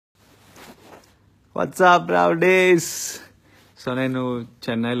WhatsApp rowdies. So నేను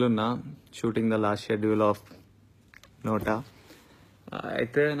చెన్నైలో ఉన్నా, shooting the last schedule of నోటా.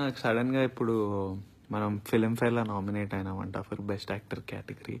 అయితే నాకు సడన్గా ఇప్పుడు మనం ఫిలింఫేర్లో nominate అయినామంట for best actor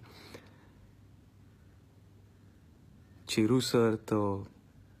category. చిరు సార్తో,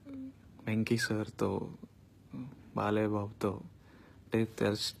 వెంకీ సార్తో, బాలయ్య బాబుతో, they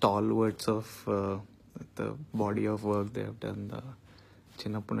stall words of the body of work they have done.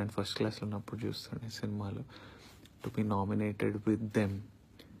 చిన్నప్పుడు నేను ఫస్ట్ క్లాస్లో ఉన్నప్పుడు చూస్తుండే సినిమాలు. To be nominated with them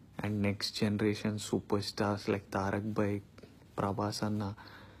and next generation super stars like Tarak భాయ్, ప్రభాస్ అన్న,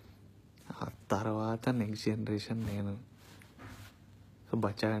 ఆ తర్వాత నెక్స్ట్ జనరేషన్ నేను, సో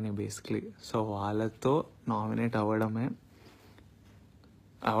బచ్చాగాని బేసిక్లీ. సో వాళ్ళతో నామినేట్ అవ్వడమే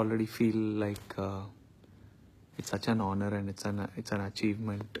I already feel like it's such an honour and it's an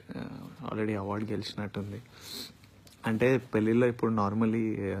achievement. Already award గెలిచినట్టుంది. అంటే పెళ్ళిలో ఇప్పుడు normally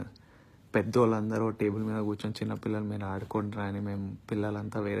పెద్దోళ్ళందరూ table మీద కూర్చొని చిన్నపిల్లలు మీరు ఆడుకుంటారా అని మేము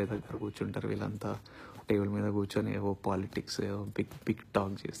పిల్లలంతా వేరే దగ్గర కూర్చుంటారు, వీళ్ళంతా టేబుల్ మీద కూర్చొని ఏవో పాలిటిక్స్, ఏవో బిగ్ బిగ్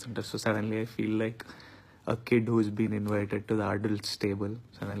టాక్ చేస్తుంటారు. So suddenly I feel like a kid who's been invited to the adults table,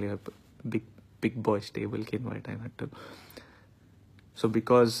 suddenly big boys టేబుల్కి invite అయినట్టు. So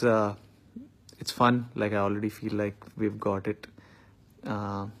because it's fun, like I already feel like we've got it.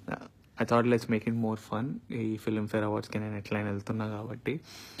 I thought let's make it more fun. ఈ Filmfare అవార్డ్స్కి నేను ఎట్లా వెళ్తున్నా కాబట్టి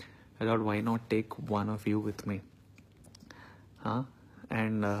I thought why not take one of you with me.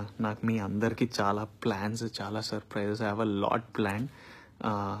 And నాకు మీ అందరికీ చాలా plans, చాలా surprises, I have a lot plan.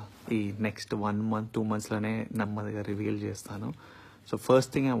 ఈ నెక్స్ట్ 1 month 2 monthsలోనే నెమ్మదిగా రివీల్ చేస్తాను. So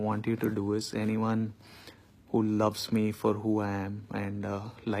first thing I want you to do is, anyone who loves me for who I am and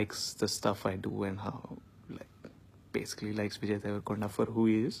likes the stuff I do and how, like, basically likes Vijay Devarakonda for who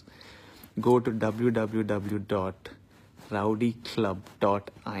he is, go to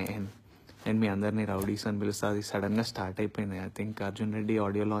www.rowdyclub.in. And మీ అందరినీ rowdies అని పిలుస్తా. అది సడన్గా start అయిపోయింది. I think Arjun Reddy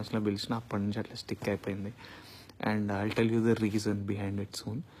audio లాంచ్లో పిలిచిన అప్పటి నుంచి అట్లా స్టిక్ అయిపోయింది. And I'll tell you the reason behind it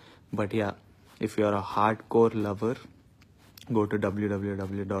soon. But yeah, if you are a hard core lover, go to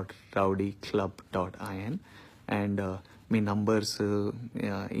www.rowdyclub.in and me numbers,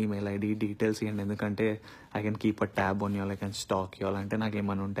 email ID details ఇవ్వండి. ఎందుకంటే I can keep a tab on you, I can stock you. అంటే నాకు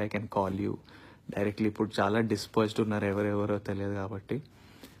ఏమైనా ఉంటే I can call you directly. ఇప్పుడు చాలా dispersed ఉన్నారు, ఎవరెవరో తెలియదు కాబట్టి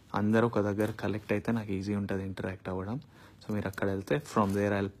అందరూ ఒక దగ్గర కలెక్ట్ అయితే నాకు ఈజీ ఉంటుంది ఇంటరాక్ట్ అవ్వడం. సో మీరు అక్కడ వెళ్తే from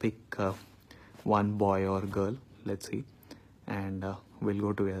there I'll pick one boy or girl, let's see, and we'll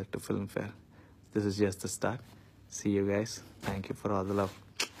go together to Filmfare. This is just the start. See you guys. Thank you for all the love.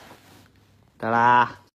 Ta-da!